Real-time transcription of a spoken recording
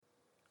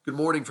Good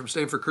morning from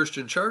Stanford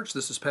Christian Church.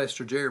 This is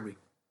Pastor Jeremy.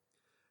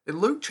 In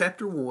Luke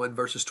chapter 1,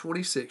 verses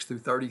 26 through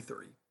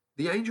 33,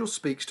 the angel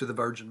speaks to the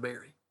Virgin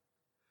Mary.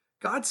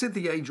 God sent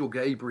the angel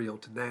Gabriel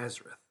to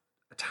Nazareth,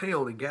 a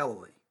town in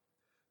Galilee,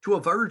 to a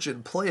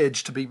virgin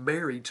pledged to be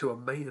married to a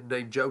man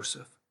named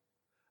Joseph,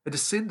 a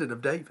descendant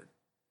of David.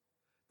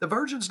 The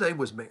virgin's name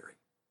was Mary.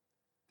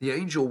 The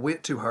angel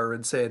went to her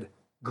and said,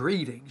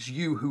 "Greetings,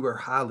 you who are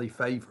highly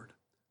favored.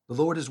 The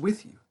Lord is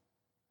with you."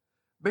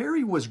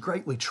 Mary was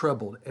greatly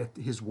troubled at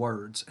his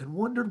words and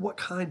wondered what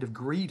kind of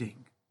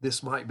greeting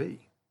this might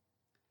be.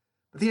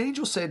 But the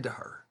angel said to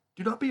her,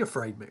 "Do not be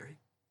afraid, Mary.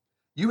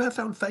 You have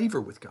found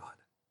favor with God.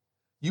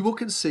 You will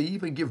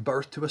conceive and give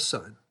birth to a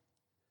son,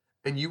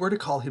 and you are to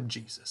call him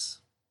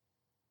Jesus.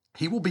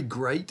 He will be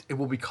great and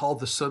will be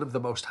called the Son of the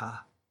Most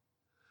High.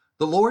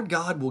 The Lord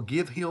God will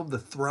give him the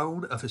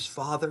throne of his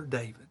father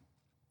David,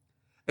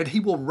 and he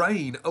will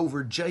reign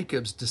over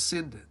Jacob's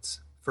descendants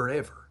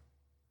forever.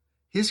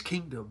 His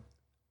kingdom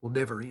will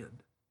never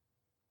end."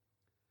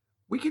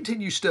 We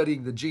continue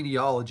studying the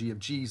genealogy of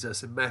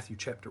Jesus in Matthew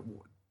chapter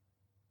 1.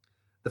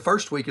 The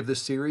first week of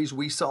this series,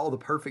 we saw the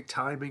perfect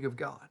timing of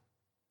God.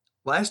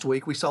 Last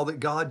week, we saw that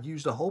God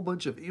used a whole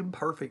bunch of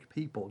imperfect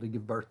people to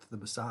give birth to the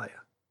Messiah,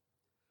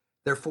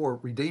 therefore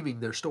redeeming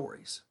their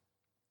stories.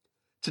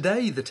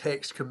 Today, the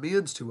text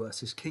commends to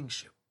us his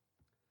kingship.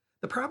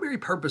 The primary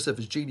purpose of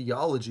his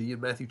genealogy in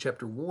Matthew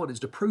chapter 1 is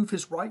to prove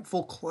his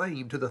rightful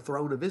claim to the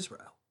throne of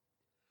Israel.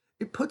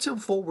 It puts him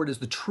forward as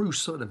the true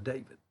son of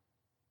David.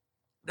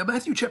 Now,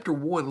 Matthew chapter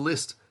 1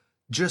 lists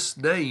just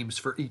names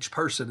for each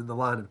person in the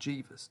line of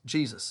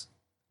Jesus,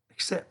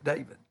 except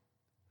David.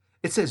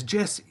 It says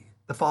Jesse,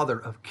 the father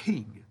of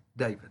King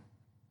David.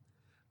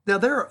 Now,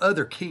 there are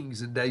other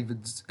kings in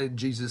David's and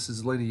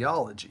Jesus'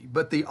 linealogy,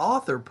 but the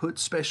author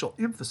puts special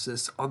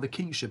emphasis on the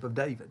kingship of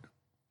David.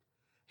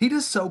 He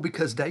does so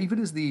because David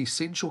is the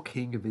essential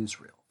king of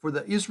Israel. For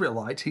the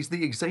Israelites, he's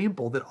the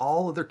example that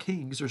all other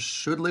kings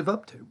should live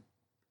up to.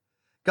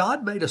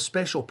 God made a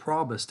special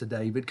promise to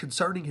David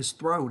concerning his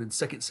throne in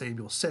 2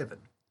 Samuel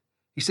 7.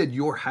 He said,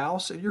 "Your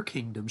house and your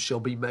kingdom shall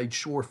be made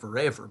sure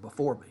forever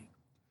before me.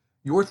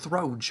 Your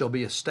throne shall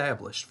be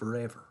established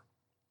forever."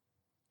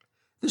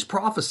 This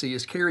prophecy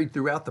is carried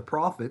throughout the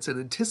prophets and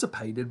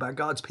anticipated by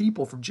God's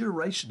people from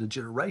generation to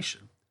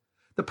generation.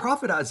 The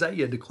prophet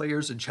Isaiah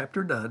declares in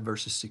chapter 9,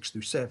 verses 6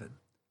 through 7,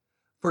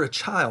 "For a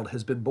child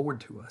has been born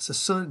to us, a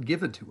son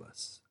given to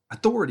us.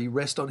 Authority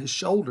rests on his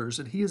shoulders,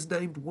 and he is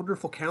named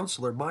Wonderful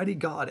Counselor, Mighty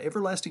God,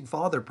 Everlasting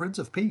Father, Prince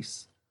of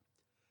Peace.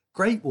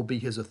 Great will be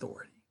his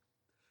authority,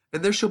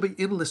 and there shall be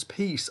endless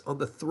peace on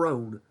the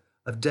throne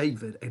of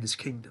David and his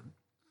kingdom.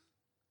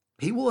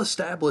 He will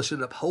establish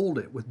and uphold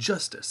it with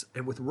justice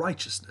and with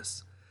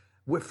righteousness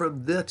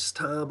from this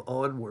time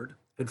onward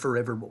and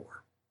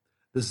forevermore.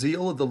 The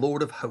zeal of the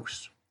Lord of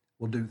hosts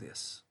will do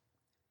this."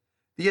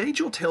 The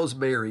angel tells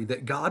Mary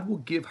that God will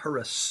give her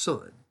a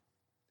son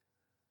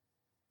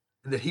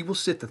and that he will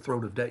sit the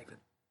throne of David.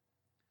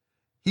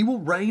 He will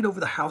reign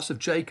over the house of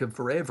Jacob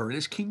forever, and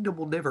his kingdom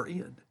will never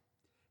end.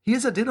 He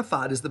is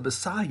identified as the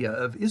Messiah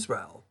of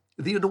Israel,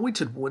 the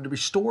anointed one to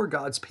restore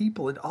God's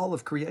people and all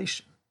of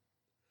creation.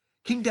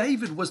 King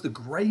David was the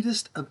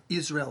greatest of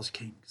Israel's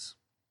kings.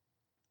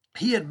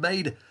 He had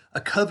made a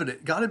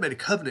covenant, God had made a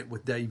covenant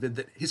with David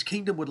that his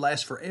kingdom would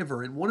last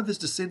forever, and one of his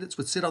descendants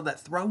would sit on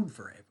that throne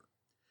forever.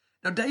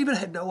 Now, David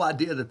had no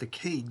idea that the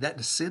king, that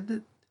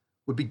descendant,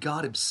 would be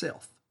God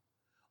himself,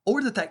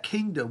 or that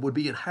kingdom would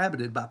be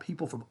inhabited by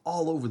people from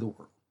all over the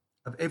world,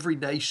 of every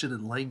nation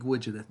and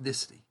language and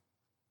ethnicity.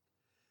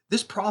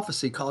 This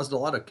prophecy caused a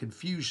lot of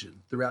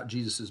confusion throughout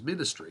Jesus'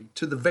 ministry.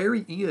 To the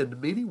very end,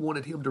 many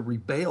wanted him to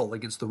rebel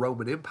against the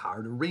Roman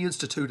Empire, to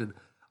reinstitute an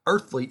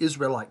earthly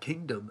Israelite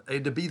kingdom,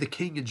 and to be the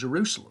king in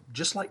Jerusalem,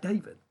 just like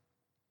David.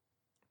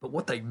 But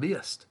what they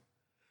missed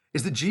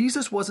is that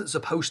Jesus wasn't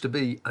supposed to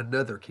be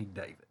another King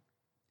David.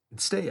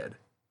 Instead,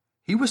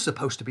 he was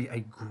supposed to be a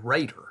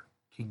greater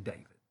King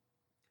David.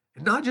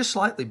 And not just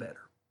slightly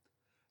better.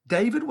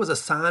 David was a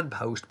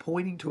signpost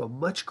pointing to a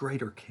much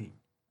greater king.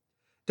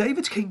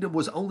 David's kingdom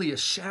was only a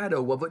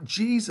shadow of what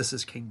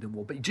Jesus' kingdom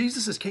will be.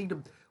 Jesus'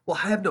 kingdom will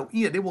have no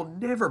end. It will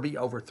never be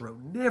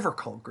overthrown, never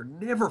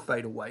conquered, never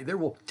fade away. There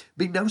will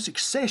be no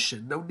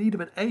succession, no need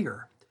of an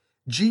heir.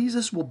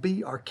 Jesus will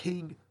be our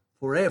king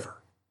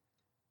forever,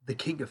 the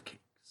King of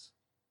kings,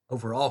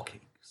 over all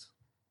kings.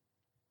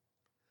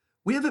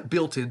 We have it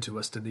built into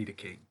us to need a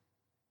king.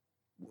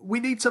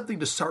 We need something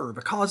to serve,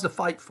 a cause to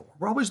fight for.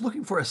 We're always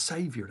looking for a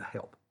savior to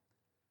help.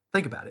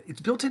 Think about it. It's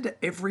built into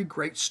every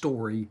great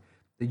story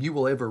that you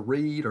will ever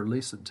read or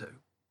listen to.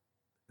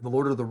 In The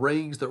Lord of the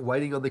Rings, they're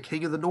waiting on the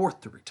King of the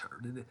North to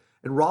return.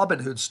 In Robin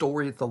Hood's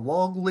story, it's the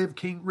long-lived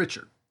King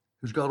Richard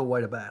who's gone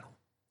away to battle.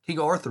 King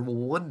Arthur will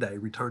one day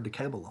return to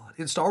Camelot.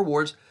 In Star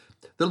Wars,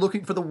 they're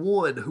looking for the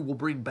one who will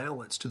bring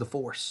balance to the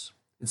Force.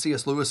 In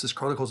C.S. Lewis's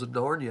Chronicles of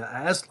Narnia,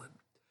 Aslan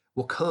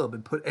will come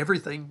and put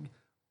everything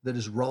that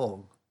is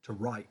wrong to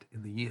right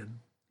in the end.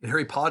 In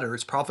Harry Potter,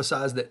 it's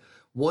prophesied that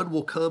one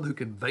will come who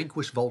can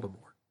vanquish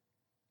Voldemort.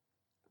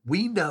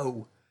 We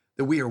know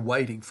that we are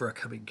waiting for a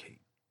coming king.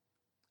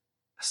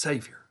 a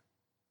Savior.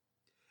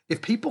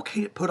 If people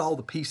can't put all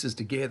the pieces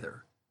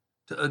together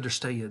to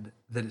understand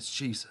that it's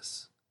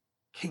Jesus,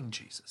 King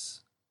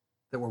Jesus,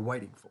 that we're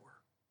waiting for,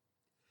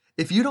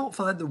 if you don't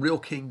find the real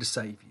King to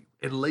save you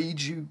and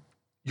lead you,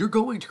 you're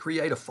going to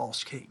create a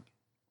false king,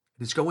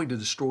 and it's going to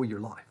destroy your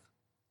life.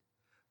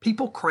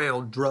 People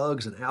crown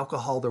drugs and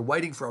alcohol. They're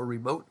waiting for a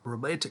remote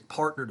romantic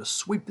partner to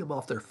sweep them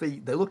off their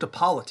feet. They look to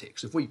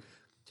politics. If we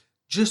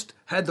just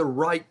had the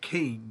right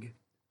king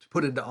to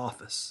put into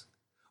office,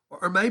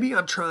 or maybe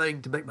I'm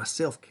trying to make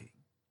myself king.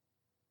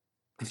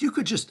 If you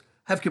could just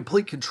have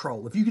complete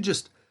control, if you could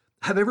just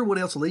have everyone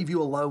else leave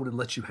you alone and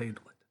let you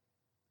handle it.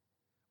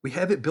 We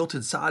have it built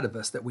inside of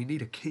us that we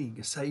need a king,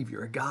 a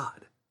savior, a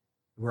God.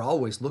 We're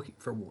always looking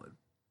for one,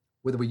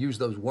 whether we use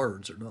those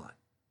words or not.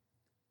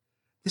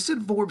 This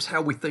informs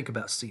how we think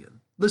about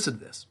sin. Listen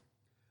to this.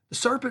 The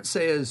serpent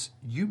says,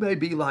 you may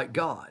be like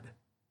God,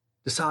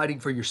 deciding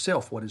for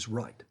yourself what is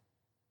right.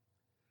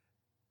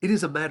 It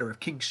is a matter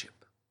of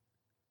kingship.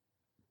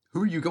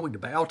 Who are you going to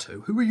bow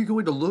to? Who are you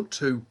going to look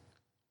to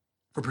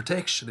for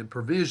protection and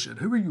provision?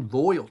 Who are you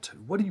loyal to?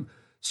 What do you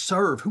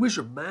serve? Who is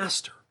your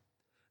master?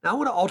 Now, I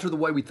want to alter the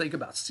way we think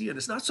about sin.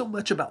 It's not so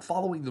much about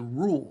following the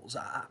rules.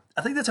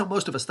 I think that's how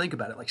most of us think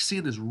about it, like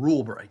sin is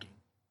rule breaking.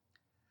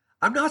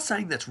 I'm not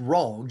saying that's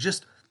wrong,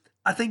 just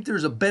I think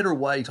there's a better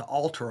way to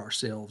alter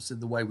ourselves in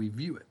the way we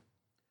view it.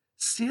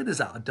 Sin is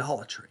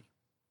idolatry.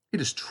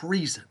 It is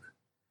treason.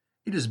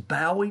 It is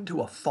bowing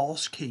to a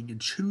false king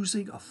and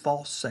choosing a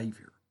false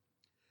savior.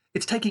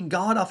 It's taking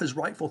God off his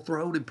rightful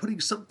throne and putting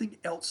something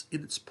else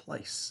in its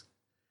place.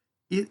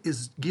 It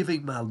is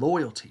giving my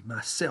loyalty,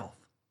 myself,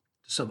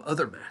 to some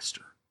other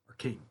master or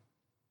king.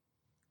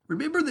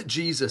 Remember that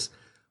Jesus,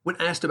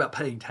 when asked about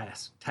paying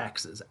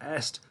taxes,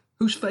 asked,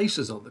 whose face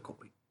is on the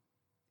coin?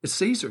 It's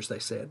Caesar's, they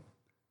said.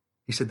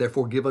 He said,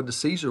 therefore give unto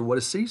Caesar what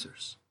is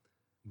Caesar's.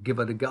 Give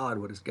unto God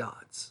what is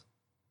God's.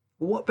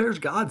 Well, what bears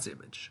God's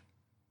image?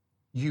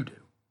 You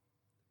do.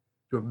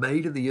 You're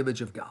made in the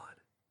image of God.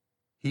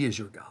 He is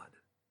your God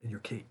and your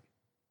King.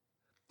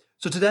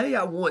 So today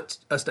I want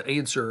us to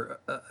answer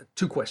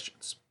two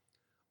questions.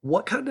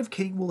 What kind of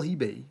king will he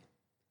be?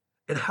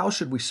 And how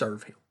should we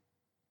serve him?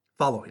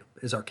 Follow him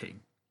as our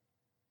king.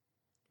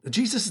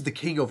 Jesus is the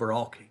king over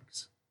all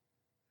kings.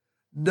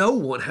 No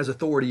one has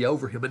authority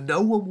over him, and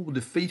no one will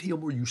defeat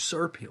him or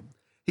usurp him.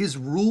 His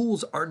rule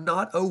is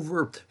not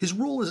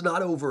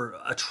over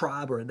a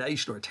tribe or a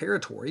nation or a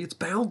territory. It's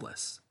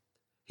boundless.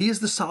 He is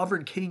the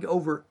sovereign king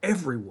over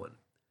everyone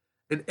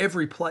in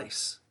every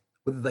place,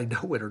 whether they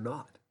know it or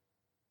not.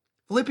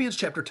 Philippians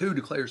chapter 2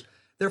 declares,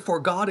 therefore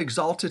God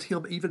exalted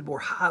him even more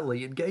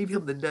highly and gave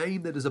him the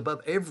name that is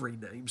above every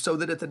name, so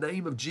that at the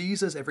name of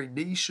Jesus every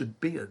knee should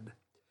bend,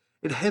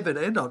 in heaven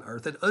and on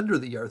earth and under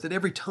the earth, and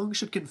every tongue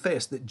should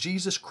confess that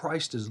Jesus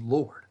Christ is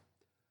Lord,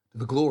 to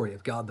the glory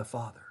of God the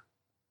Father.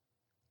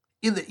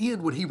 In the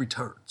end, when he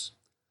returns,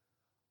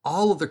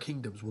 all of their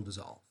kingdoms will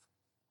dissolve,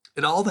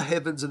 and all the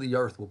heavens and the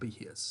earth will be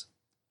his,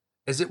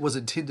 as it was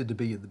intended to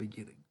be in the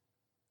beginning.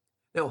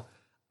 Now,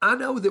 I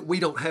know that we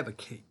don't have a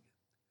king,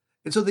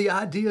 and so the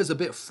idea is a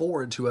bit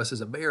foreign to us as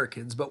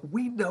Americans, but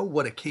we know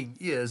what a king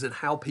is and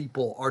how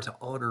people are to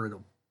honor and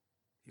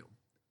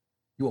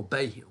you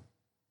obey him.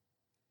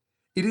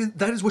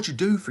 That is what you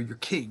do for your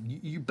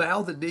king. You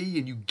bow the knee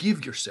and you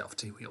give yourself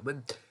to him,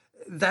 and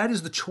that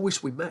is the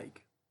choice we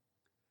make.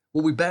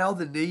 Will we bow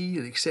the knee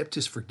and accept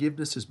his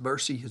forgiveness, his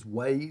mercy, his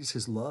ways,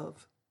 his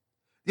love?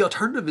 The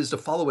alternative is to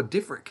follow a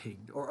different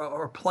king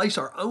or place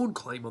our own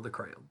claim on the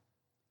crown.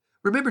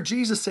 Remember,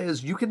 Jesus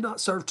says, you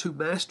cannot serve two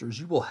masters.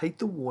 You will hate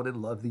the one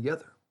and love the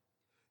other.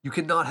 You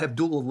cannot have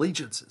dual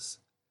allegiances.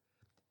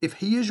 If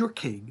he is your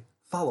king,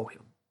 follow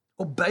him.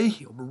 Obey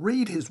him.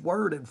 Read his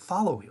word and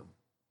follow him.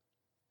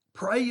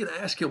 Pray and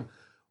ask him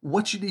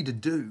what you need to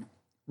do,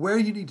 where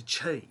you need to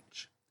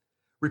change.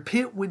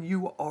 Repent when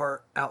you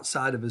are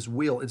outside of his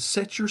will and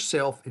set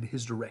yourself in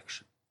his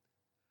direction.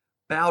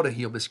 Bow to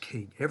him as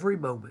king every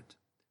moment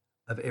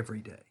of every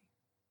day.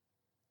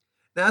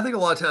 Now, I think a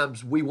lot of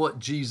times we want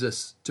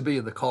Jesus to be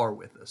in the car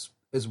with us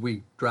as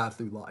we drive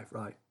through life,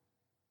 right?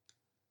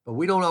 But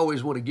we don't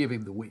always want to give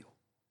him the wheel.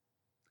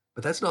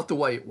 But that's not the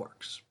way it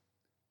works.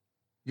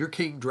 Your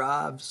king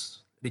drives,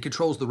 and he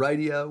controls the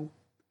radio.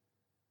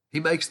 He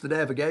makes the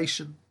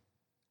navigation.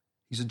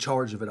 He's in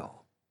charge of it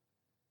all.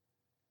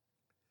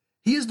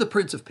 He is the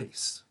Prince of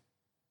Peace.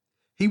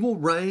 He will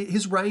reign.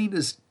 His reign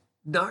is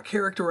not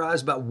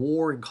characterized by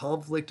war and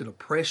conflict and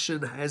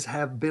oppression, as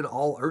have been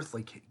all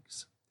earthly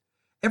kings.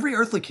 Every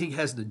earthly king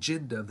has an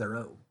agenda of their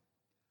own,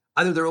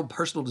 either their own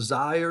personal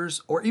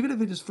desires, or even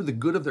if it is for the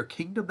good of their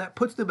kingdom, that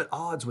puts them at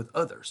odds with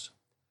others.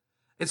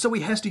 And so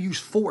he has to use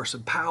force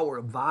and power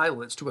and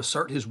violence to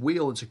assert his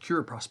will and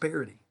secure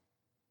prosperity.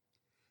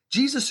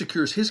 Jesus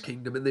secures his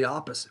kingdom in the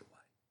opposite way.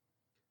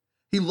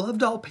 He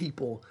loved all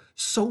people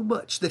so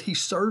much that he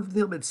served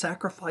them and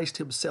sacrificed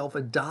himself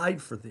and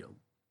died for them.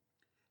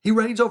 He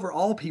reigns over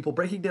all people,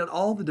 breaking down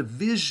all the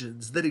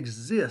divisions that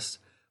exist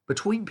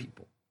between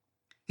people.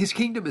 His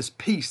kingdom is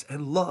peace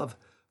and love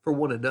for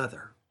one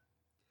another.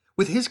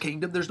 With his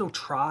kingdom, there's no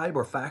tribe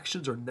or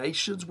factions or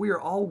nations. We are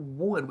all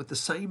one with the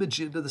same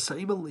agenda, the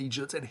same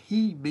allegiance, and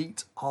he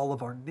meets all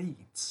of our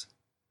needs.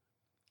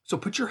 So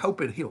put your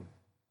hope in him.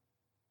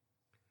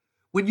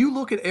 When you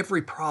look at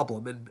every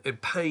problem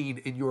and pain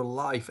in your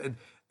life and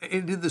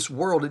in this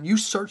world, and you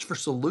search for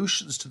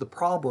solutions to the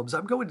problems,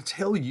 I'm going to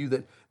tell you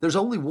that there's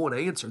only one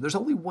answer. There's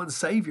only one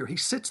Savior. He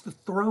sits the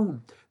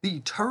throne, the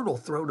eternal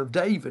throne of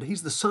David.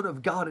 He's the Son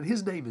of God, and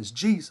his name is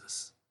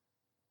Jesus.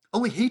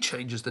 Only he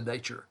changes the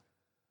nature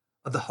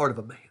of the heart of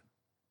a man.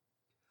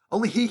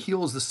 Only he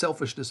heals the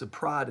selfishness and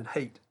pride and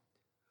hate.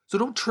 So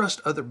don't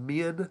trust other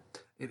men,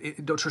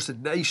 and don't trust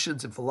in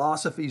nations and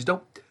philosophies.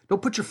 Don't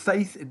put your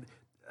faith in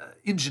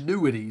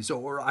ingenuities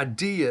or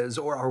ideas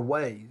or our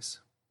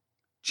ways.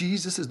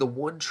 Jesus is the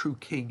one true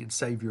King and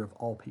Savior of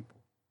all people.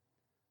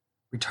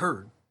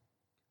 Return,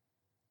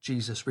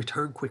 Jesus,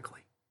 return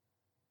quickly.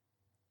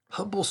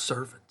 Humble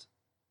servant.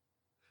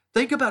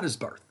 Think about his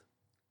birth.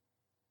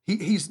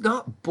 He's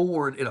not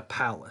born in a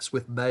palace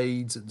with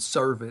maids and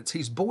servants.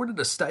 He's born in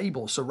a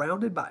stable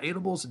surrounded by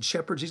animals and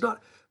shepherds. He's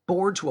not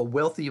born to a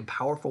wealthy and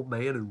powerful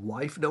man and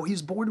wife. No,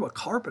 he's born to a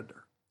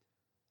carpenter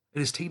and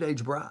his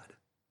teenage bride.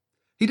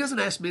 He doesn't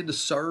ask men to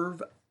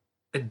serve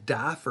and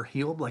die for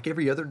him like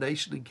every other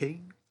nation and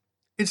king.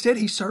 Instead,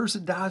 he serves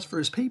and dies for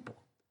his people.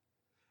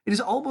 It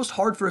is almost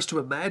hard for us to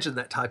imagine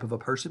that type of a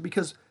person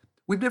because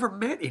we've never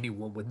met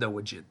anyone with no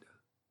agenda,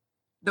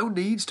 no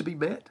needs to be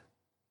met.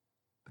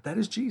 But that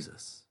is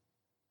Jesus.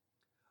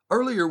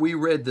 Earlier, we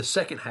read the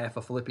second half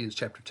of Philippians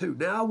chapter 2.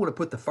 Now I want to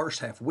put the first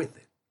half with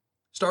it,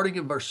 starting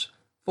in verse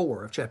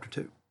 4 of chapter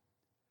 2.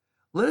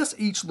 Let us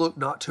each look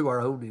not to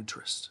our own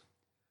interest,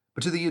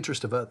 but to the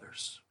interest of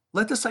others.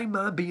 Let the same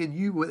mind be in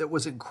you that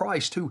was in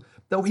Christ, who,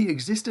 though he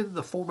existed in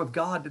the form of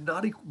God, did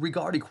not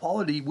regard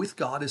equality with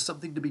God as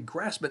something to be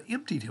grasped, but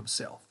emptied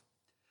himself,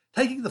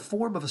 taking the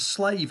form of a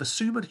slave,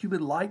 assuming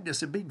human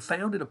likeness, and being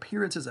found in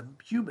appearance as a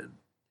human.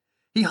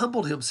 He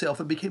humbled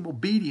himself and became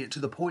obedient to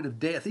the point of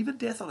death, even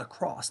death on a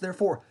cross.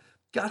 Therefore,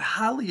 God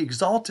highly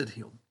exalted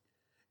him,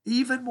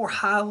 even more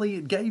highly,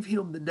 and gave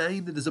him the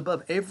name that is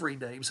above every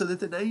name, so that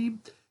the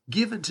name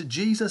given to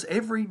Jesus,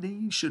 every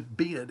knee should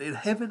bend in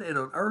heaven and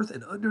on earth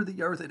and under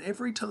the earth, and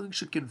every tongue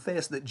should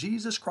confess that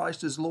Jesus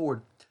Christ is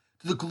Lord,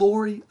 to the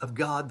glory of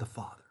God the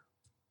Father.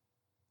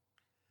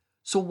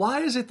 So why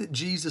is it that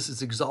Jesus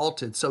is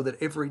exalted so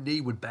that every knee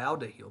would bow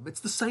to him? It's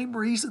the same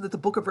reason that the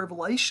book of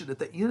Revelation at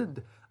the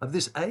end of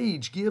this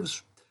age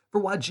gives for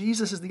why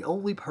Jesus is the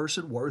only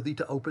person worthy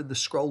to open the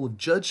scroll of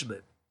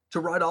judgment, to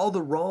right all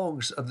the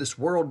wrongs of this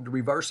world and to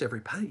reverse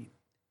every pain.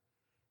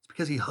 It's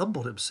because he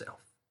humbled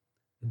himself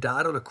and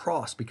died on a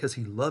cross because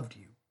he loved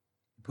you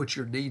and put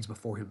your needs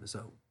before him as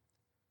own.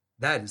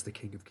 That is the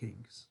King of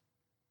Kings.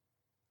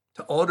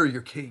 To honor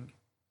your King,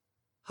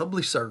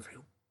 humbly serve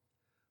him.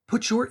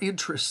 Put your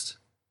interests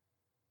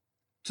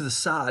to the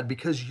side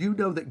because you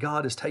know that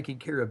God is taking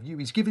care of you.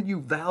 He's given you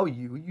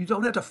value. You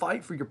don't have to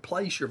fight for your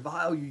place, your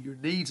value, your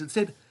needs.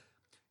 Instead,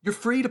 you're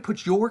free to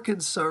put your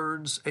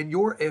concerns and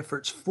your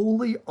efforts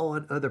fully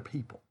on other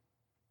people.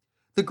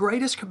 The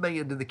greatest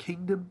command in the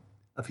kingdom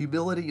of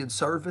humility and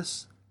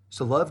service is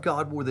to love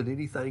God more than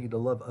anything and to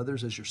love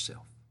others as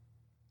yourself.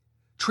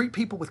 Treat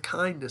people with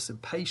kindness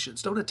and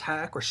patience. Don't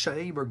attack or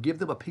shame or give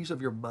them a piece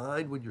of your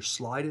mind when you're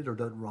slighted or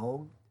done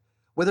wrong,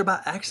 whether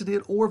by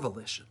accident or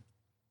volition.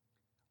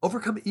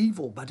 Overcome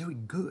evil by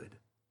doing good.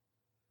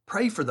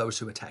 Pray for those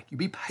who attack you.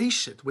 Be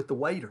patient with the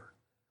waiter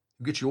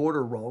who gets your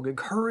order wrong.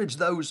 Encourage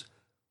those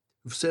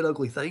who've said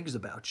ugly things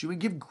about you, and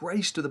give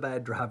grace to the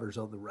bad drivers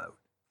on the road.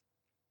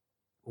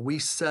 When we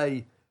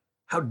say,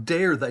 how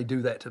dare they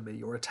do that to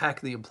me, or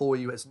attack the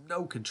employee who has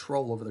no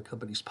control over the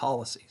company's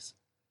policies,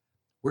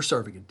 we're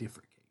serving a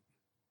different king.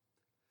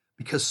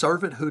 Because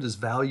servanthood is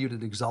valued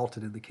and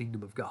exalted in the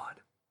kingdom of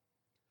God.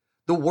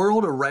 The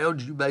world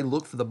around you may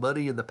look for the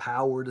money and the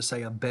power to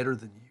say, I'm better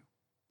than you.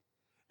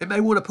 It may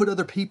want to put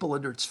other people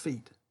under its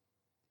feet.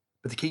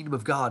 But the kingdom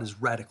of God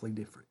is radically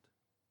different.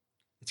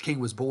 Its king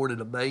was born in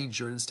a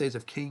manger, and instead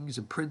of kings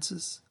and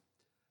princes,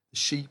 the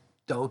sheep,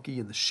 donkey,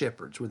 and the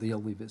shepherds were the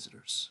only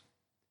visitors.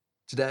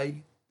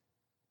 Today,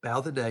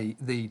 bow the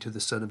knee to the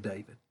Son of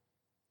David.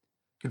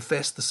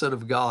 Confess the Son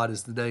of God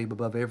as the name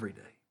above every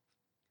name,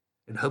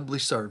 and humbly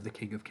serve the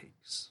King of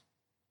Kings.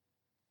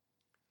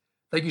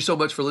 Thank you so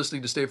much for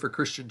listening to Stanford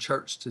Christian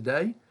Church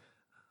today.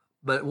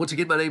 But once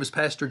again, my name is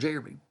Pastor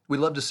Jeremy. We'd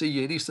love to see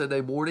you any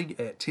Sunday morning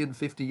at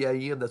 10:50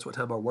 a.m. That's what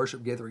time our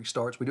worship gathering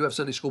starts. We do have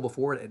Sunday school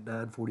before it at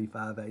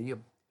 9:45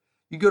 a.m.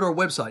 You can go to our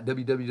website,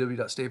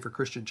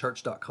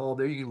 www.stanfordchristianchurch.com.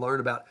 There you can learn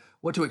about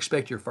what to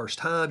expect your first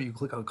time. You can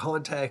click on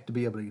Contact to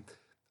be able to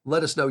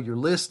let us know you're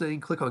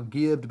listening. Click on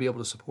Give to be able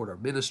to support our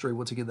ministry.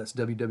 Once again, that's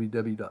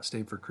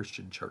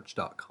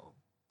www.stanfordchristianchurch.com.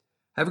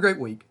 Have a great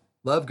week.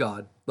 Love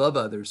God, love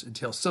others, and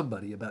tell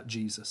somebody about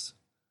Jesus.